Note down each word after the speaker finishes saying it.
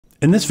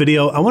In this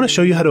video, I want to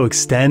show you how to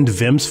extend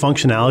Vim's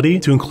functionality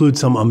to include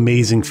some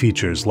amazing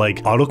features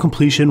like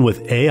auto-completion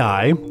with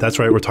AI, that's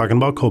right, we're talking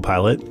about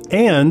Copilot,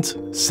 and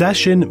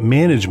session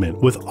management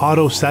with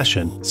auto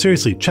session.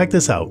 Seriously, check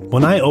this out.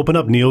 When I open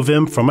up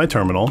Neovim from my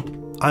terminal,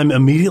 I'm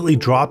immediately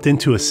dropped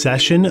into a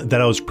session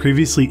that I was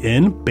previously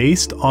in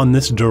based on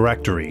this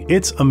directory.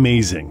 It's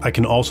amazing. I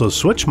can also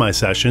switch my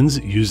sessions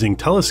using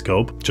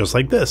Telescope, just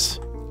like this.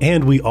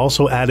 And we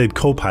also added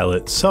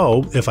Copilot.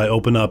 So if I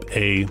open up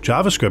a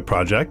JavaScript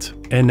project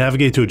and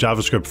navigate to a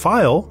JavaScript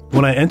file,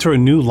 when I enter a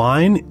new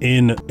line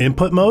in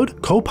input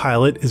mode,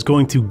 Copilot is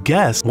going to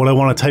guess what I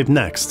want to type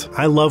next.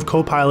 I love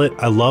Copilot.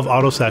 I love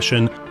auto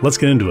session. Let's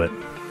get into it.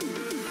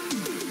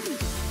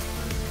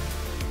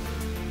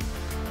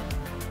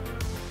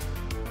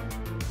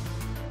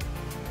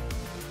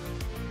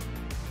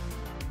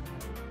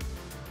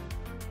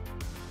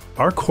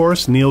 Our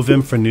course,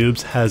 Neovim for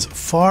Noobs, has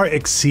far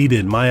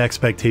exceeded my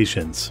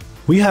expectations.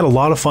 We had a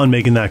lot of fun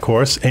making that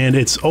course, and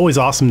it's always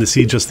awesome to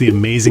see just the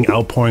amazing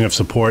outpouring of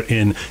support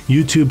in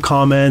YouTube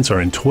comments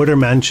or in Twitter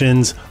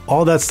mentions.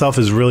 All that stuff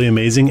is really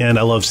amazing, and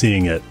I love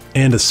seeing it.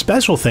 And a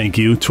special thank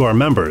you to our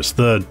members,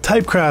 the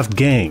Typecraft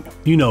gang.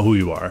 You know who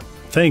you are.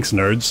 Thanks,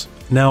 nerds.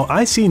 Now,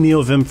 I see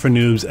Neovim for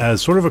Noobs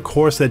as sort of a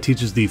course that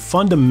teaches the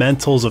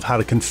fundamentals of how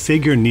to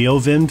configure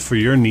Neovim for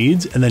your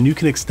needs, and then you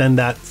can extend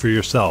that for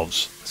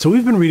yourselves. So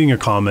we've been reading your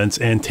comments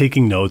and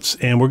taking notes,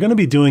 and we're going to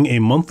be doing a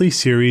monthly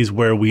series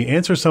where we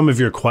answer some of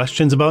your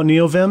questions about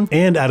Neovim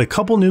and add a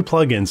couple new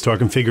plugins to our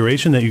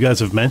configuration that you guys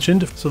have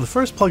mentioned. So the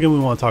first plugin we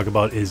want to talk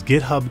about is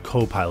Github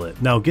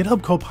Copilot. Now,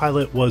 Github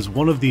Copilot was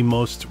one of the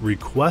most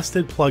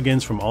requested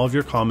plugins from all of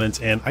your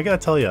comments, and I gotta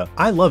tell you,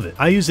 I love it.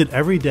 I use it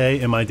every day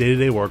in my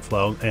day-to-day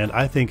workflow, and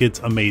I think it's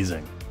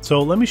amazing.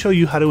 So let me show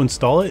you how to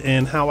install it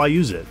and how I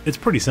use it. It's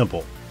pretty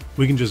simple.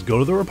 We can just go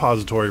to the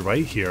repository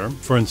right here.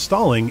 For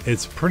installing,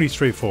 it's pretty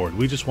straightforward.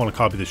 We just want to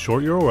copy the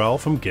short URL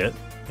from Git,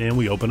 and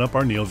we open up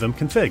our Neovim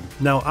config.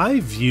 Now,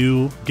 I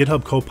view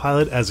GitHub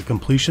Copilot as a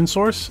completion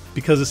source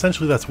because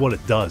essentially that's what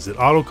it does. It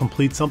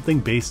auto-completes something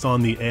based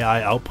on the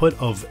AI output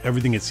of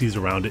everything it sees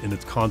around it in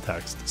its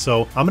context.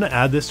 So I'm going to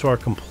add this to our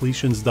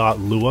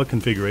completions.lua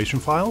configuration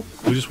file.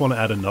 We just want to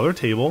add another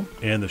table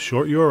and the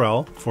short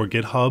URL for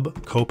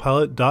GitHub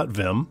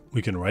Copilot.vim.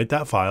 We can write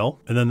that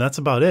file, and then that's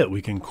about it.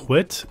 We can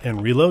quit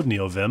and reload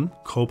Neovim.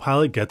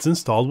 Copilot gets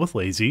installed with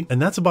lazy,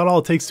 and that's about all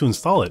it takes to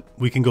install it.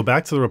 We can go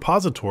back to the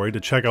repository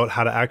to check out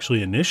how to actually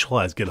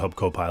initialize GitHub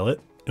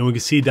Copilot. And we can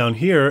see down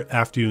here,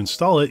 after you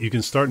install it, you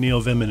can start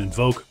Neovim and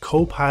invoke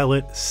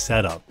Copilot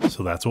setup.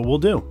 So that's what we'll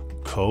do.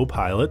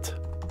 Copilot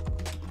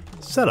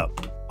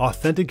setup.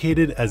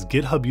 Authenticated as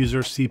GitHub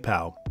user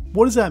CPAO.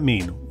 What does that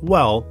mean?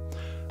 Well,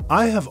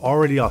 I have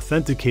already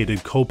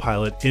authenticated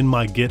Copilot in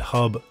my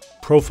GitHub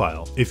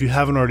profile. If you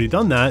haven't already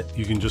done that,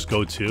 you can just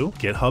go to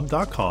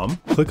github.com,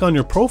 click on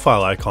your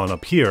profile icon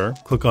up here,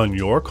 click on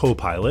your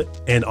Copilot,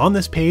 and on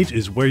this page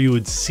is where you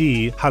would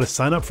see how to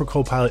sign up for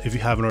Copilot if you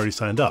haven't already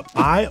signed up.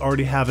 I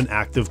already have an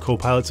active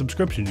Copilot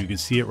subscription. You can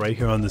see it right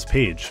here on this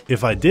page.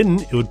 If I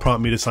didn't, it would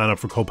prompt me to sign up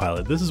for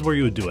Copilot. This is where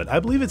you would do it. I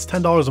believe it's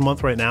 $10 a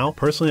month right now.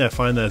 Personally, I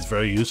find that it's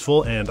very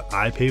useful and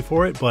I pay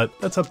for it, but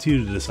that's up to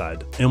you to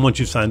decide. And once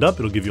you've signed up,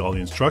 it'll give you all the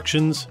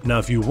instructions. Now,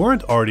 if you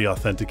weren't already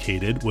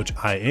authenticated, which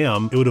I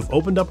am, it would have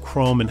opened up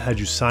Chrome and had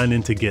you sign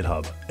into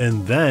GitHub.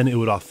 And then it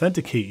would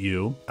authenticate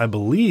you, I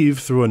believe,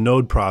 through a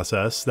node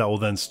process that will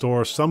then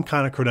store some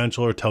kind of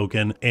credential or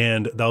token,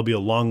 and that'll be a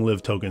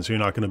long-lived token, so you're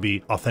not going to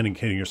be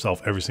authenticating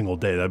yourself every single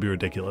day. That'd be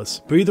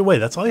ridiculous. But either way,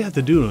 that's all you have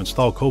to do to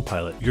install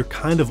Copilot. You're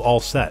kind of all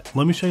set.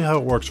 Let me show you how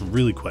it works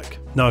really quick.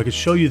 Now, I could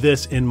show you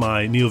this in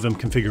my Neovim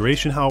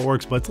configuration, how it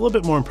works, but it's a little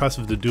bit more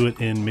impressive to do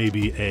it in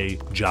maybe a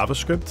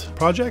JavaScript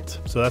project.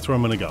 So that's where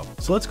I'm going to go.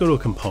 So let's go to a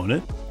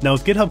component. Now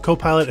with GitHub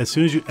Copilot, as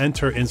soon as you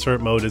enter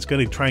insert mode, it's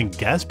going to try and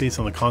guess based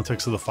on the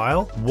context of the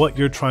file what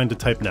you're trying to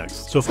type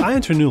next. So if I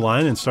enter a new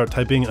line and start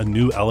typing a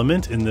new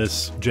element in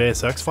this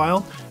JSX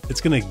file,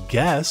 it's going to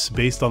guess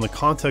based on the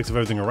context of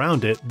everything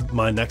around it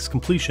my next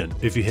completion.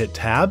 If you hit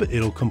tab,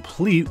 it'll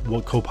complete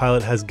what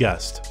Copilot has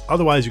guessed.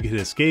 Otherwise, you can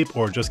hit escape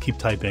or just keep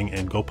typing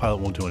and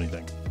Copilot won't do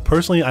anything.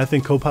 Personally, I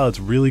think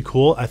Copilot's really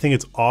cool. I think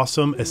it's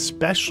awesome,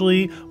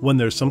 especially when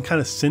there's some kind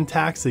of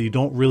syntax that you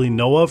don't really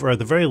know of, or at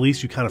the very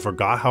least, you kind of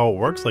forgot how it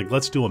works. Like,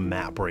 let's do a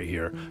map right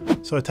here.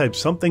 So I type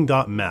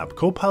something.map.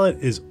 Copilot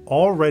is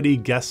already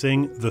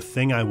guessing the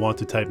thing I want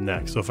to type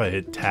next. So if I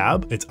hit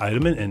tab, it's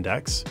item and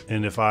index.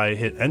 And if I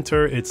hit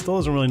enter, it still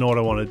doesn't really know what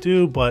I want to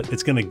do, but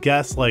it's going to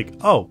guess like,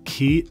 oh,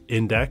 key,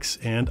 index,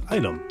 and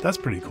item. That's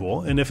pretty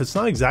cool. And if it's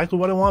not exactly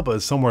what I want, but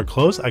it's somewhere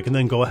close, I can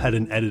then go ahead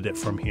and edit it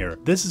from here.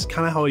 This is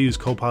kind of how I use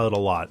Copilot a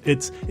lot.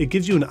 It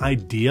gives you an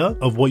idea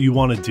of what you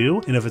want to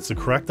do, and if it's the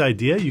correct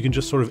idea, you can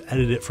just sort of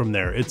edit it from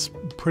there. It's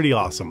pretty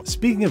awesome.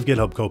 Speaking of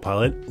GitHub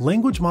Copilot,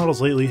 language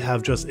models lately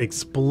have just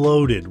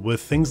exploded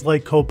with things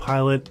like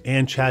Copilot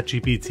and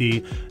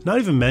ChatGPT, not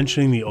even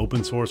mentioning the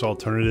open source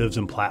alternatives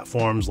and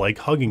platforms like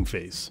Hugging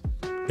Face.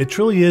 It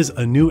truly is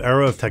a new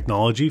era of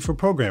technology for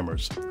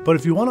programmers. But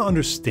if you want to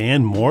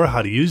understand more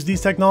how to use these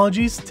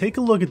technologies, take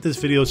a look at this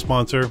video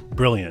sponsor,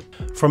 Brilliant.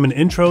 From an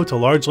intro to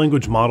large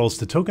language models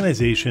to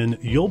tokenization,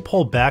 you'll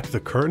pull back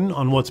the curtain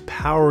on what's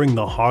powering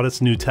the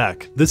hottest new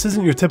tech. This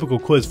isn't your typical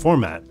quiz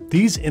format.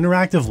 These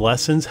interactive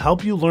lessons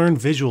help you learn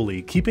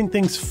visually, keeping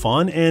things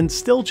fun and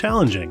still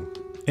challenging.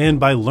 And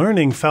by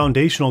learning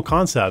foundational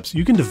concepts,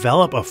 you can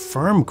develop a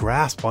firm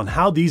grasp on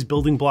how these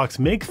building blocks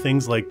make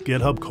things like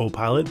GitHub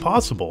Copilot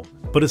possible.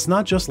 But it's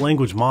not just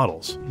language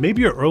models.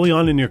 Maybe you're early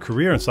on in your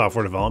career in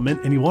software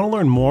development and you want to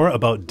learn more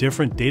about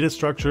different data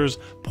structures,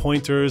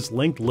 pointers,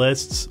 linked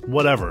lists,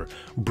 whatever.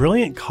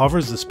 Brilliant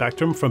covers the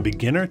spectrum from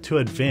beginner to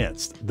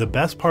advanced. The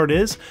best part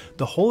is,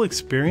 the whole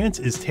experience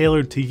is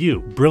tailored to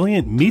you.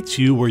 Brilliant meets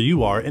you where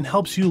you are and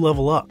helps you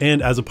level up.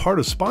 And as a part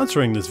of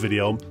sponsoring this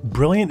video,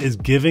 Brilliant is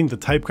giving the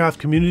Typecraft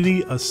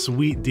community a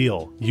sweet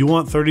deal. You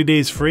want 30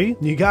 days free?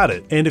 You got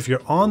it. And if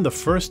you're on the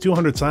first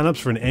 200 signups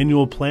for an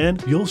annual plan,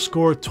 you'll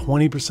score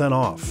 20%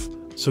 off.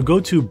 So go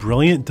to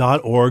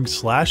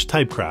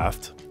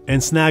brilliant.org/typecraft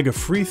and snag a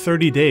free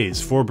 30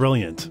 days for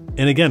Brilliant.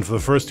 And again, for the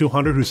first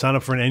 200 who sign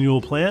up for an annual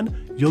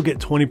plan, you'll get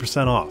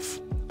 20% off.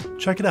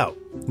 Check it out.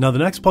 Now, the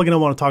next plugin I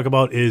want to talk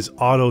about is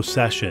Auto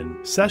Session.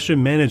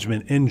 Session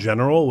management in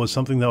general was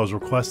something that was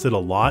requested a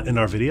lot in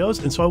our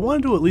videos, and so I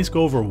wanted to at least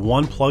go over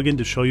one plugin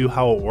to show you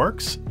how it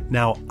works.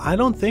 Now, I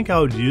don't think I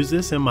would use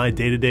this in my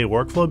day-to-day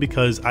workflow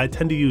because I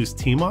tend to use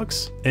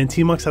Tmux, and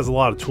Tmux has a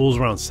lot of tools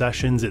around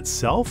sessions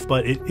itself,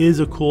 but it is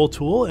a cool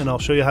tool, and I'll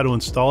show you how to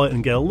install it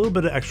and get a little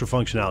bit of extra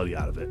functionality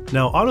out of it.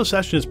 Now, Auto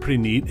Session is pretty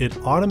neat. It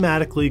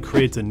automatically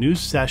creates a new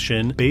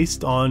session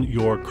based on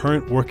your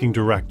current working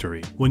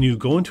directory. When you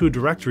go into a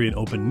directory and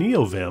open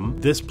Neovim,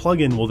 this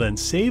plugin will then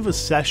save a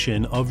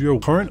session of your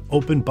current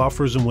open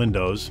buffers and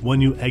windows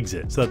when you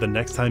exit, so that the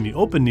next time you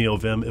open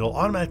Neovim, it'll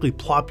automatically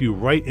plop you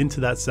right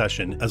into that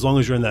session as long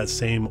as you're in that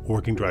same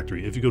working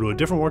directory. If you go to a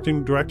different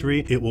working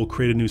directory, it will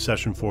create a new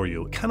session for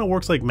you. It kind of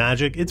works like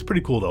magic. It's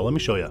pretty cool though. Let me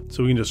show you.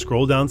 So we can just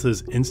scroll down to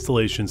this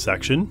installation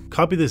section,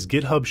 copy this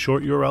GitHub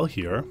short URL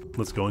here.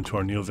 Let's go into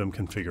our Neovim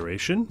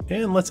configuration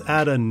and let's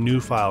add a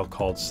new file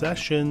called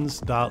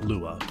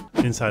sessions.lua.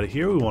 Inside of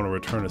here, we want to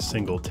return a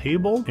single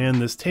table,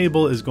 and this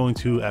table is going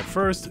to, at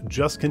first,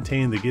 just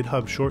contain the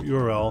GitHub short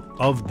URL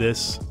of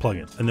this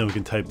plugin. And then we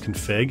can type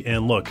config,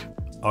 and look,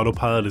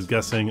 Autopilot is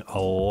guessing a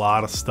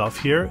lot of stuff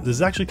here. This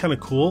is actually kind of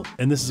cool,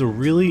 and this is a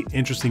really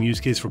interesting use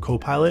case for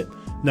Copilot.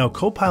 Now,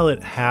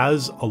 Copilot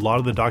has a lot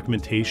of the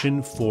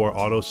documentation for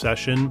Auto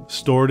Session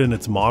stored in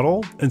its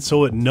model, and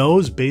so it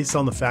knows, based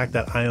on the fact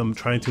that I am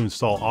trying to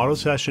install Auto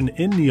Session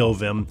in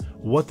Neovim,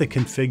 what the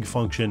config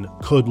function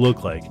could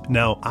look like.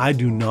 Now, I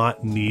do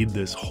not need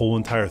this whole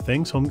entire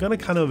thing, so I'm gonna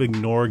kind of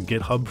ignore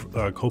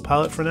GitHub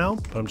Copilot for now,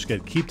 but I'm just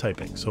gonna keep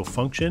typing. So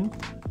function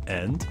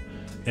end.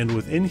 And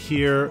within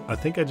here, I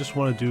think I just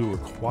want to do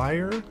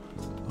require.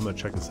 I'm going to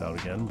check this out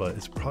again, but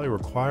it's probably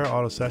require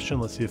auto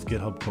session. Let's see if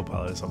GitHub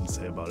Copilot has something to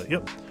say about it.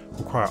 Yep,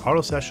 require auto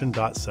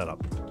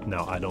session.setup.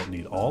 Now I don't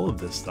need all of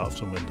this stuff,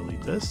 so I'm going to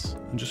delete this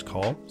and just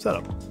call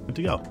setup. Good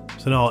to go.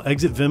 So now I'll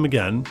exit Vim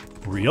again,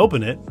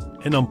 reopen it,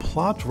 and I'm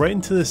plopped right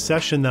into the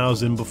session that I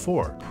was in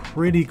before.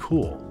 Pretty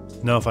cool.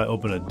 Now if I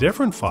open a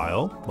different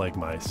file, like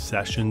my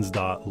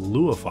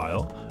sessions.lua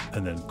file,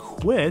 and then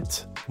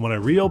quit, when I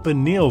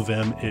reopen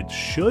Neovim, it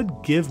should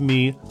give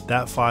me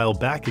that file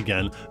back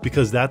again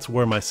because that's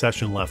where my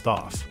session left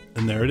off.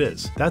 And there it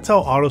is. That's how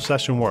Auto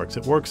Session works.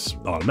 It works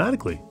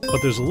automatically.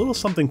 But there's a little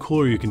something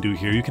cooler you can do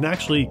here. You can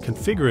actually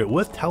configure it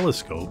with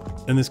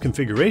Telescope, and this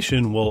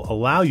configuration will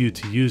allow you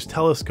to use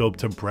Telescope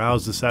to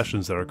browse the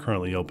sessions that are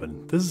currently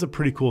open. This is a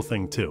pretty cool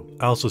thing too.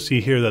 I also see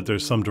here that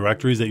there's some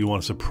directories that you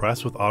want to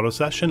suppress with Auto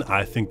Session.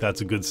 I think that's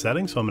a good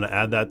setting, so I'm going to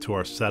add that to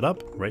our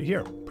setup right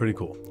here. Pretty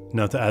cool.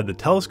 Now to add the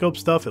Telescope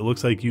stuff, it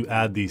looks like you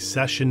add the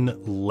session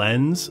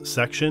lens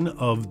section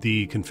of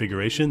the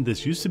configuration.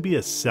 This used to be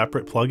a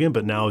separate plugin,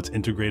 but now it's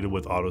integrated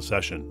with Auto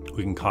Session.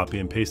 We can copy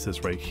and paste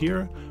this right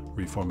here,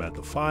 reformat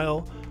the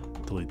file,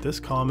 delete this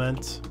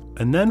comment.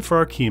 And then for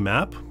our key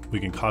map, we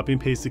can copy and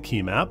paste the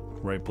key map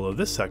right below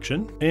this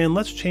section. And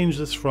let's change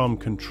this from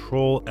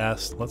Control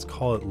S, let's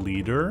call it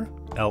leader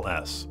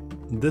LS.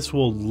 This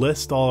will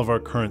list all of our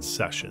current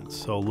sessions.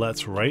 So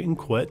let's write and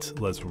quit.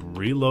 Let's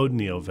reload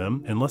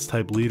Neovim and let's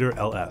type leader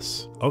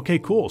LS. Okay,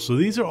 cool. So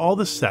these are all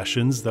the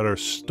sessions that are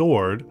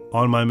stored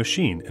on my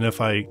machine. And if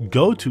I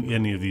go to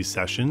any of these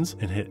sessions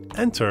and hit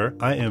enter,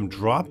 I am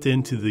dropped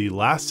into the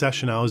last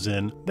session I was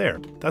in there.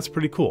 That's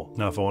pretty cool.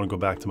 Now, if I want to go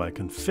back to my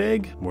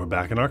config, we're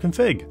back in our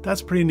config.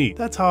 That's pretty neat.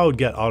 That's how I would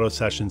get Auto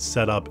Session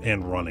set up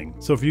and running.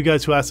 So for you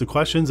guys who asked the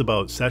questions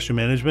about session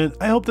management,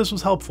 I hope this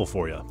was helpful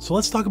for you. So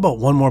let's talk about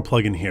one more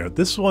plugin here.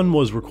 This one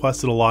was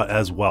requested a lot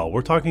as well.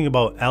 We're talking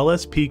about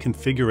LSP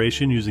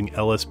configuration using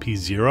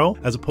LSP-Zero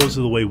as opposed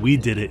to the way we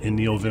did it in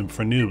Neovim Neovim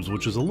for Noobs,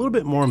 which is a little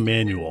bit more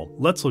manual.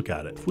 Let's look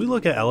at it. If we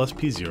look at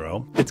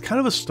LSP-Zero, it's kind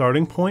of a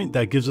starting point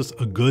that gives us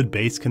a good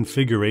base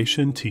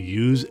configuration to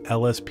use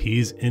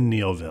LSPs in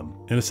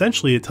Neovim. And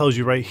essentially it tells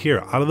you right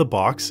here, out of the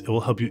box, it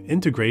will help you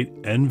integrate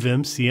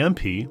NVim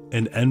CMP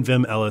and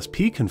NVim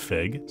LSP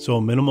config, so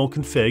a minimal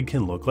config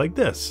can look like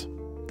this.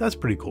 That's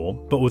pretty cool.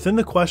 But within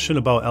the question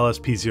about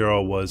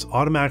LSP-Zero was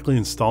automatically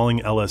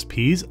installing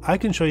LSPs, I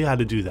can show you how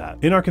to do that.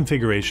 In our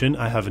configuration,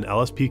 I have an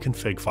LSP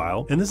config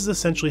file, and this is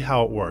essentially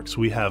how it works.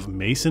 We have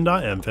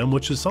mason.nvim,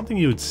 which is something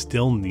you would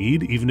still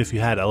need even if you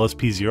had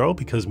LSP-Zero,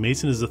 because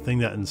Mason is the thing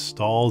that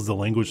installs the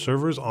language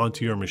servers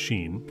onto your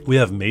machine. We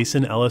have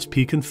Mason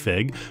LSP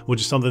config,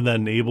 which is something that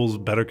enables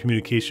better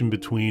communication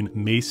between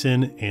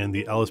Mason and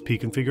the LSP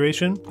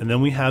configuration. And then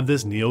we have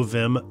this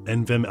Neovim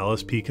NVim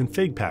LSP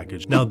config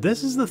package. Now,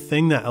 this is the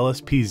thing that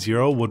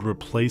LSP-Zero would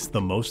replace the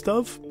most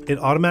of. It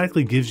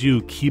automatically gives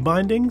you key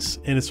bindings,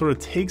 and it sort of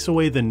takes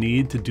away the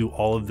need to do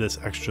all of this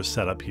extra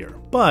setup here.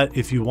 But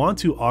if you want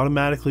to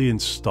automatically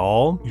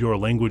install your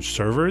language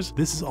servers,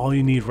 this is all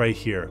you need right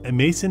here. At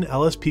Mason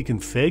LSP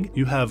config,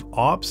 you have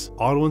ops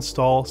auto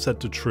install set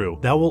to true.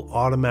 That will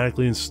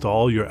automatically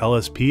install your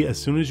LSP as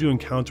soon as you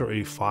encounter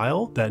a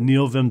file that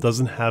Neovim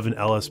doesn't have an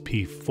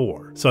LSP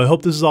for. So I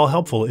hope this is all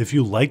helpful. If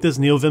you like this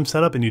Neovim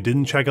setup and you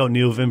didn't check out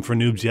Neovim for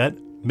Noobs yet,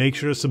 make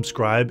sure to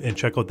subscribe and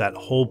check out that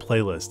whole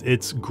playlist.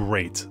 It's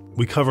great.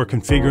 We cover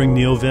configuring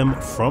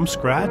Neovim from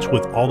scratch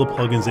with all the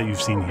plugins that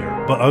you've seen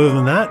here. But other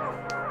than that,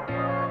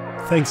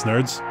 thanks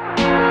nerds.